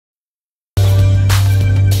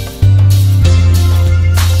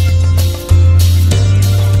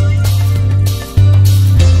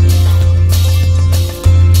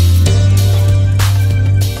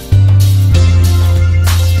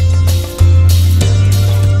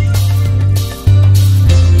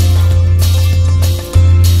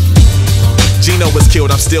killed,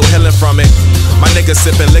 I'm still healing from it. My niggas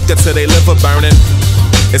sipping liquor till they liver burning.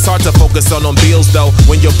 It's hard to focus on them bills though,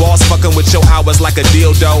 when your boss fucking with your hours like a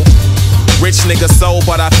dildo. Rich nigga soul,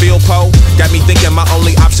 but I feel po. Got me thinking my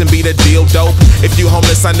only option be the deal dope. If you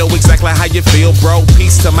homeless, I know exactly how you feel, bro.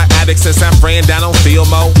 Peace to my addicts in San Fran down on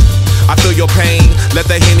Filmo. I feel your pain, let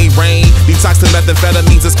the Henny rain. Detox the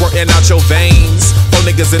methamphetamines and squirting out your veins. Four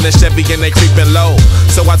niggas in the Chevy and they creeping low,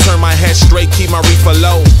 so I turn my head straight, keep my reefer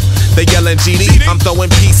low. They yelling GD, I'm throwing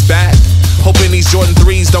peace back. Hoping these Jordan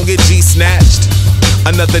 3s don't get G-snatched.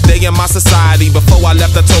 Another day in my society. Before I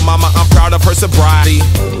left, I told mama I'm proud of her sobriety.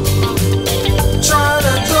 Trying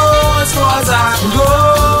to go as far as I can go.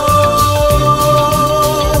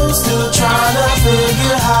 Still trying to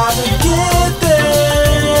figure how to get there.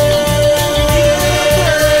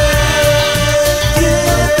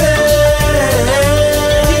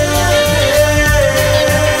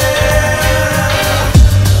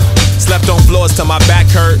 Slept on floors till my back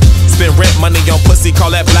hurt. Spent rent money on pussy, call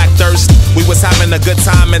that black thirst. We was having a good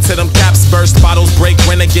time until them caps burst. Bottles break,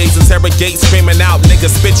 renegades interrogate, screaming out, nigga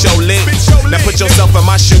spit your lit. Now put yourself in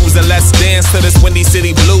my shoes and let's dance to this Windy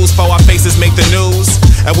City blues. For our faces make the news,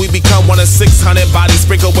 and we become one of 600 bodies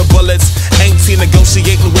sprinkled with bullets. Ain't seen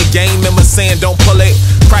negotiating with gang members saying don't pull it.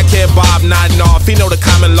 Crackhead Bob nodding off, he know the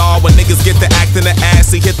common law. When niggas get the act in the ass,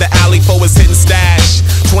 he hit the alley for his hitting stash.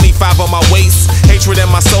 25 on my waist, hatred in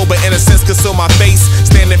my soul, but innocence consume my face.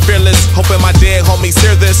 Standing fearless, hoping my dead homies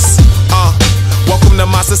hear this. Welcome to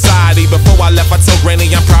my society. Before I left, I told Granny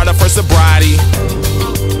I'm proud of her sobriety.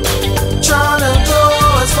 Trying to go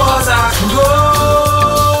as far as I can go.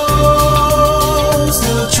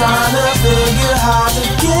 Still trying to figure how to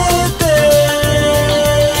get there.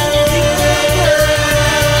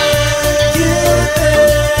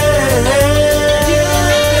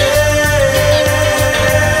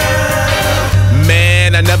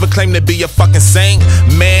 Man, I never claimed to be a fucking saint.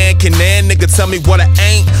 Man, can that nigga tell me what I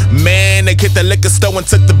ain't? Man, they hit the liquor store and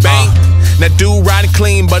took the bank. Now dude riding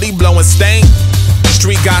clean, but he blowing stank.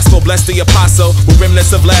 Street gospel, bless the apostle, with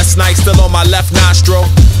remnants of last night still on my left nostril.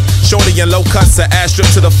 Shorty in low cuts, her ass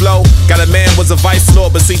stripped to the flow. Got a man was a vice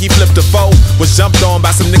lord, but see he flipped a foe. Was jumped on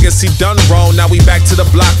by some niggas he done wrong. Now we back to the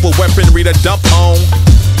block with weaponry to dump on.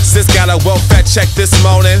 Sis got a welfare check this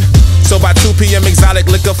morning, so by 2 p.m. exotic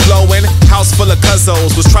liquor flowing. House full of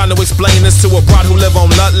cuzzos, was trying to explain this to a broad who live on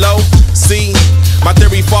Ludlow. See, my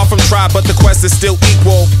theory far from tribe, but the quest is still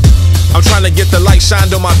equal. I'm trying to get the light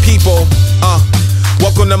shined on my people.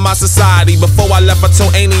 Welcome to my society. Before I left, I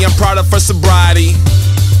told Annie I'm proud of her sobriety.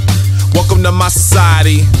 Welcome to my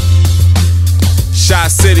society. Shy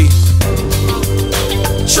City.